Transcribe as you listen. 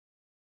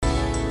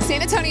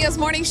San Antonio's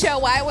morning show,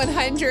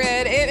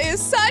 Y100. It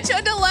is such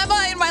a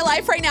dilemma in my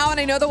life right now, and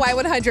I know the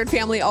Y100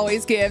 family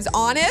always gives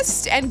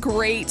honest and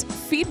great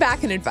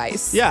feedback and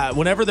advice. Yeah,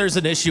 whenever there's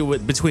an issue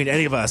between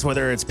any of us,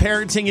 whether it's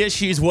parenting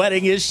issues,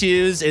 wedding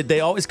issues, they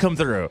always come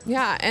through.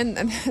 Yeah,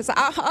 and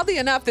oddly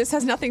enough, this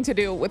has nothing to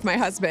do with my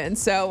husband,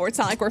 so it's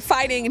not like we're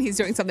fighting and he's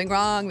doing something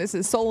wrong. This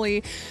is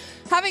solely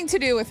having to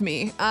do with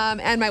me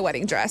and my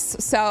wedding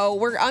dress. So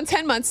we're on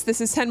 10 months.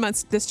 This is 10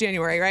 months this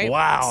January, right?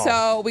 Wow.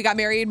 So we got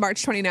married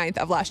March 29th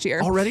of last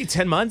year. Already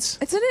 10 months?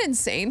 It's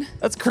insane.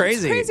 That's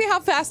crazy. It's crazy how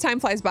fast time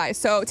flies by.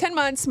 So 10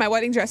 months, my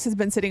wedding dress has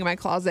been sitting in my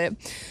closet.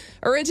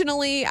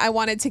 Originally, I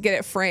wanted to get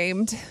it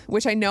framed,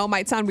 which I know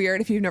might sound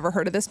weird if you've never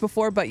heard of this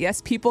before, but yes,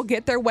 people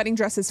get their wedding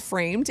dresses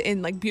framed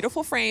in like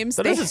beautiful frames.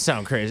 That doesn't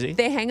sound crazy.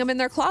 They hang them in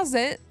their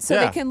closet so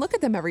they can look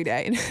at them every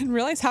day and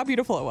realize how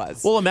beautiful it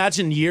was. Well,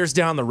 imagine years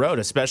down the road,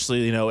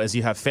 especially, as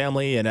you have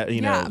family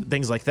and,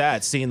 things like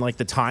that, seeing like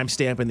the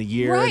timestamp in the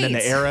year and then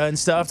the era and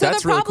stuff. So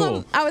that's the really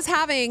problem cool. I was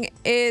having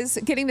is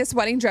getting this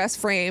wedding dress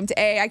framed.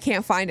 I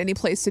can't find any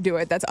place to do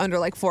it that's under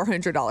like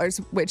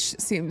 $400, which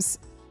seems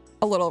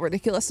a little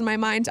ridiculous in my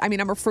mind. I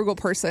mean, I'm a frugal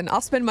person. I'll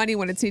spend money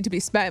when it's need to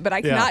be spent, but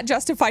I cannot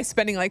justify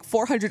spending like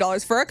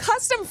 $400 for a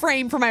custom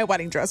frame for my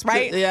wedding dress,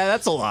 right? Yeah,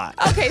 that's a lot.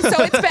 Okay, so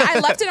I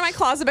left it in my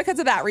closet because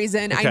of that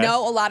reason. Okay. I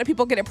know a lot of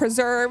people get it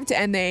preserved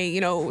and they,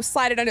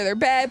 slide it under their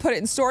bed, put it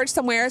in storage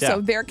somewhere so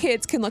their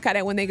kids can look at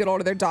it when they get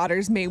older, their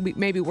daughters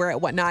maybe wear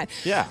it, whatnot.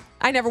 Yeah.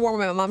 I never wore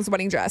my mom's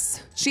wedding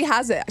dress. She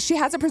has it. She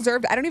has it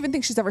preserved. I don't even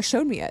think she's ever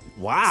showed me it.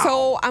 Wow.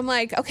 So I'm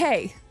like,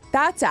 okay,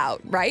 that's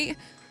out, right?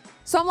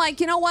 So I'm like,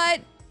 you know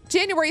what?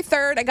 January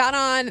 3rd, I got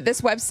on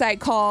this website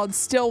called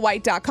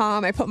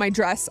stillwhite.com. I put my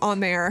dress on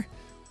there.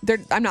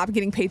 I'm not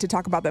getting paid to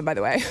talk about them, by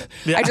the way.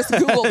 Yeah. I just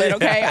Googled it,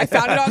 okay? I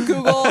found it on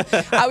Google.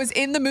 I was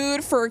in the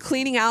mood for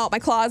cleaning out my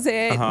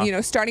closet,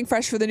 starting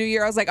fresh for the new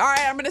year. I was like, all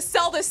right, I'm going to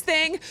sell this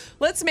thing.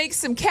 Let's make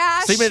some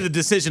cash. So you made the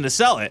decision to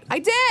sell it. I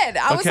did.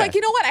 I was like,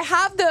 you know what? I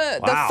have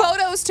the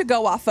photos to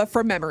go off of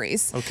for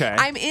memories. Okay.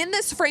 I'm in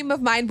this frame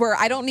of mind where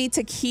I don't need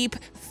to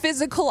keep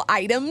physical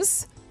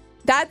items.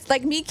 That's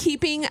like me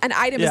keeping an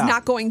item is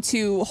not going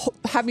to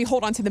have me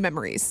hold on to the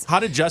memories. How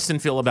did Justin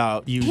feel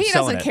about you selling it? He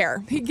doesn't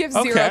care. He gives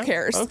zero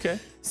cares. Okay.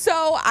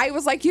 So I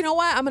was like, you know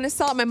what? I'm going to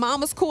sell it. My mom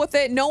was cool with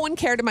it. No one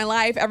cared in my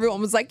life. Everyone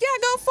was like, yeah,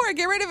 go for it.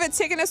 Get rid of it. It's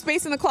taking up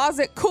space in the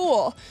closet.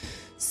 Cool.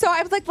 So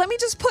I was like, let me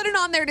just put it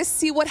on there to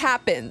see what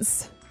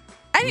happens.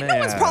 No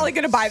one's probably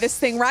going to buy this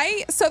thing,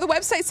 right? So the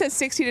website says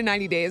 60 to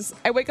 90 days.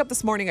 I wake up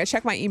this morning. I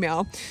check my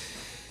email.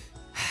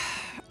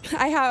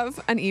 I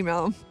have an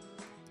email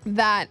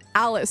that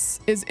Alice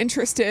is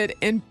interested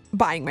in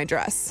buying my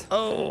dress.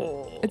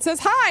 Oh. It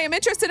says, hi, I'm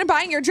interested in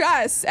buying your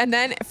dress. And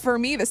then for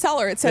me, the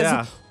seller, it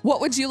says,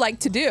 what would you like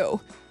to do?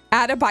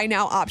 Add a buy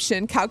now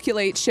option,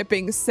 calculate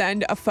shipping,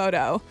 send a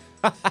photo.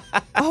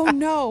 Oh,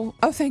 no.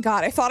 Oh, thank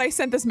God. I thought I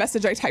sent this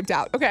message I typed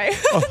out. Okay.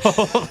 So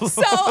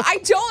I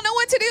don't know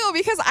what to do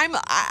because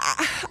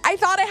I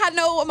thought I had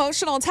no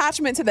emotional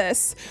attachment to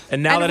this.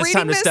 And now that it's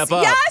time to step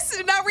up.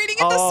 Yes. Now reading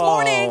it this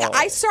morning,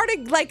 I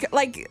started like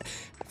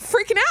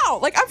freaking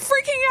out. Like I'm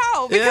freaking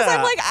out because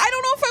I'm like, I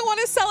don't know if I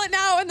want to sell it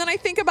now. And then I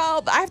think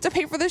about I have to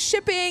pay for the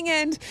shipping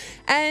and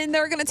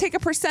they're going to take a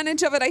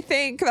percentage of it. I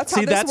think that's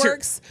how this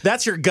works.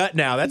 That's your gut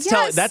now.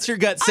 That's your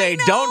gut saying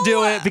don't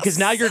do it because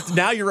now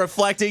you're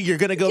reflecting. You're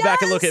going to go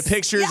back and look at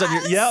pictures of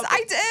your. Yep.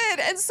 I did.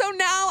 And so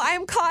now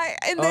I'm caught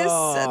in this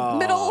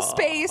middle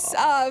space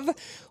of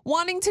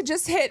wanting to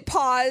just hit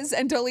pause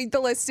and delete the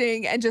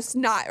listing and just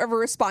not ever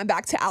respond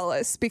back to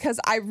Alice because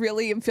I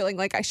really am feeling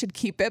like I should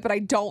keep it, but I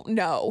don't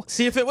know.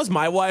 See, if it was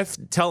my wife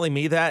telling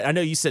me that, I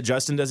know you said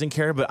Justin doesn't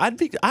care, but I'd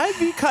be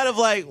kind of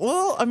like,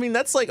 well, I mean,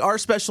 that's like our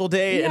special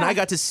day, and I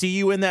got to see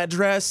you in that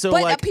dress. So,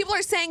 but people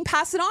are saying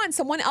pass it on.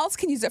 Someone else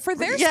can use it for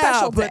their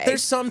special day. But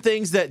there's some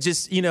things that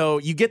just,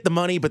 you get the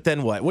money, but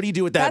then what? What do you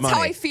do with that money? That's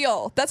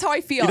how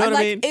I feel. You know I'm what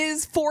like, I mean?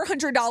 is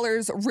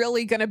 $400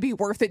 really going to be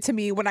worth it to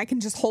me when I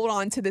can just hold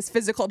on to this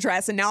physical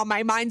dress and now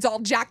my mind's all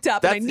jacked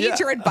up and I need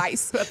your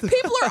advice.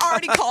 People are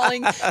already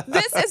calling.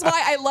 This is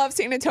why I love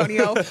San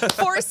Antonio.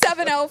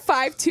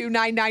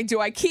 470-5299. Do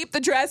I keep the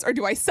dress or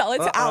do I sell it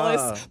to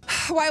Alice?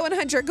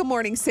 Y100, good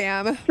morning,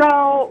 Sam.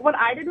 So what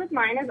I did with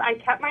mine is I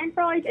kept mine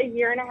for like a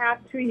year and a half,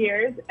 2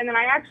 years, and then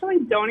I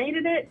actually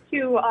donated it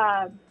to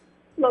a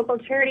local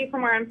charity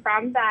from where I'm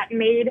from that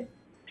made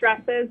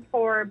dresses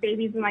for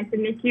babies in like the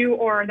NICU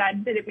or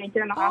that didn't make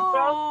it in the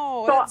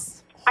hospital. So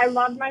I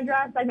loved my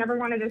dress. I never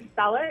wanted to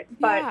sell it,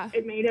 but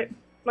it made it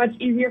much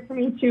easier for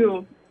me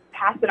to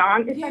pass it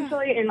on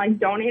essentially and like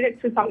donate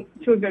it to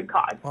a good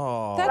cause.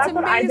 Oh, that's amazing.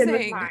 What I did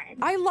with mine.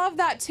 I love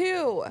that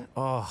too.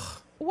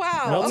 Oh,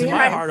 wow. Melts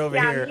my heart over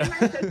here. Me and my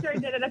sister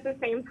did it at the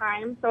same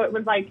time, so it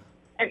was like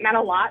it meant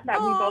a lot that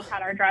we both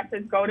had our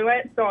dresses go to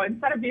it. So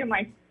instead of being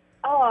like,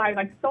 oh, I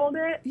like sold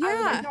it. Yeah. I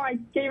was like, no, I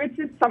gave it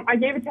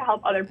to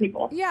help other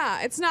people.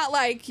 Yeah, it's not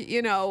like,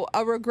 a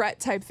regret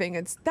type thing.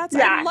 I love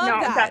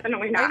that.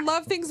 Definitely not. I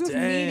love things with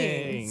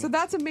meaning. So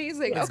that's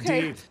amazing. That's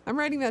okay. deep. I'm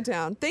writing that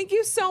down. Thank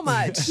you so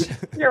much.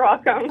 You're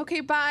welcome. Okay,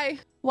 bye.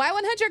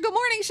 Y100, good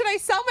morning. Should I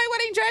sell my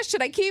wedding dress?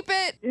 Should I keep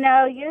it?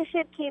 No, you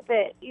should keep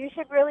it. You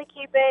should really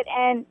keep it.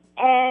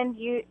 And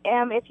you,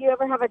 if you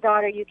ever have a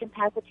daughter, you can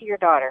pass it to your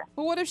daughter.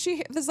 Well, what if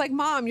she was like,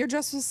 Mom, your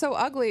dress was so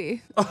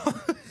ugly?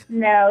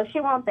 No, she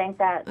won't think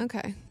that.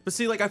 Okay. But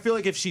see, like, I feel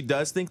like if she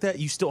does think that,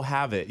 you still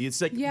have it. It's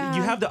like Yeah.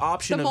 you have the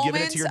option The of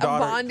giving it to your moments of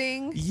daughter.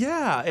 bonding.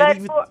 Yeah. But,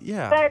 and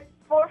even, but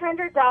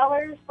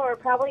 $400 for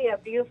probably a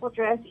beautiful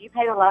dress that you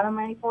paid a lot of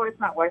money for, it's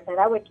not worth it.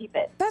 I would keep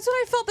it. That's what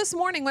I felt this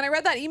morning when I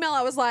read that email.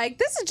 I was like,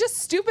 this is just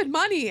stupid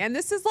money. And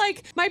this is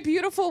like my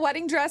beautiful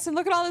wedding dress. And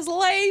look at all this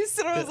lace.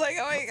 And I was like,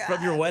 oh my God.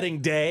 From your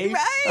wedding day.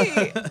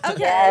 Right. Okay.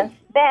 Yes,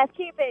 Beth,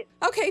 keep it.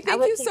 Okay. Thank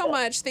would you keep so it.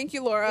 much. Thank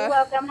you, You're Laura.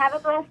 welcome. Have a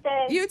blessed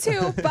day. You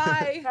too.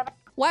 Bye.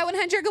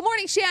 Y100, good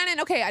morning, Shannon.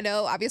 Okay, I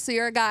know, obviously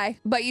you're a guy,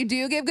 but you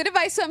do give good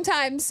advice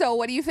sometimes. So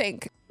what do you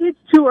think? It's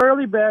too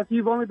early, Beth.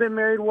 You've only been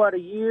married, what, a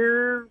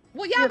year?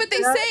 Well, yeah, but they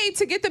that- say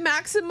to get the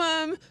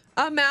maximum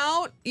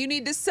amount, you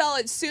need to sell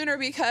it sooner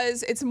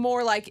because it's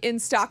more like in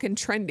stock and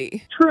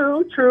trendy.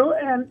 True,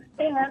 and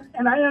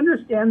I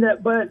understand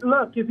that. But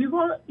look, if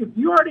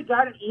you already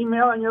got an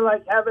email and you're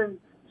like having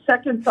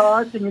second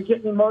thoughts and you're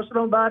getting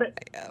emotional about it,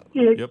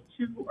 it's Yep.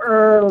 too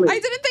early. I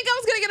didn't think I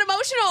was going to get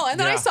emotional. And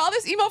then I Yeah. saw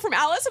this email from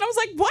Alice and I was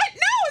like, what?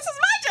 No, this is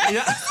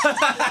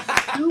my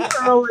dress. Too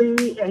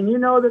early, and you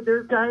know that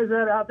there's guys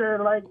that out there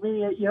like me.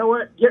 You know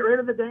what? Get rid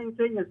of the dang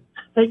thing. It's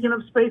taking up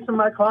space in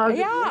my closet.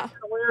 Yeah. I'm not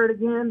gonna wear it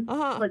again.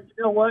 Uh-huh. But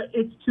you know what?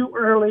 It's too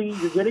early.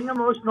 You're getting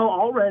emotional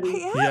already.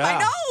 Yeah, Yeah. I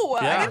know.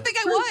 I Yeah. didn't think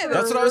I would.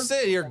 That's what I was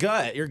saying. Your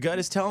gut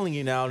is telling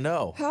you now,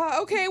 no.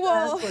 Okay,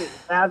 well, Exactly.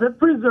 Have it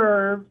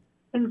preserved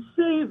and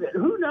save it.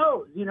 Who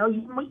knows? You know,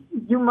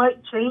 you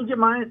might change your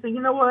mind and say,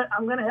 you know what?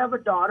 I'm going to have a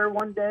daughter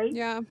one day.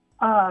 yeah.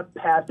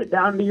 Pass it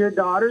down to your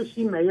daughter.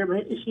 She may or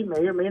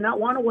may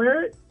not want to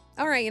wear it.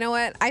 All right, you know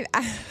what?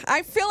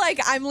 I feel like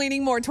I'm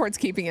leaning more towards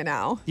keeping it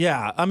now.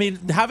 Yeah, I mean,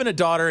 having a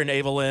daughter in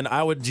Evelyn,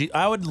 I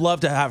would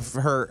love to have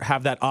her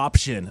have that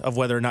option of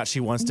whether or not she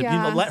wants to,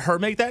 Yeah. let her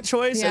make that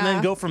choice and Yeah.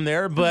 then go from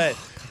there. But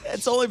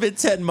it's only been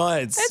 10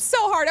 months. It's so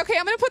hard. Okay,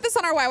 I'm going to put this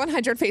on our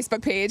Y100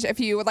 Facebook page if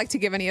you would like to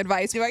give any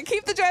advice. Do I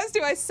keep the dress?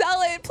 Do I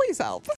sell it? Please help.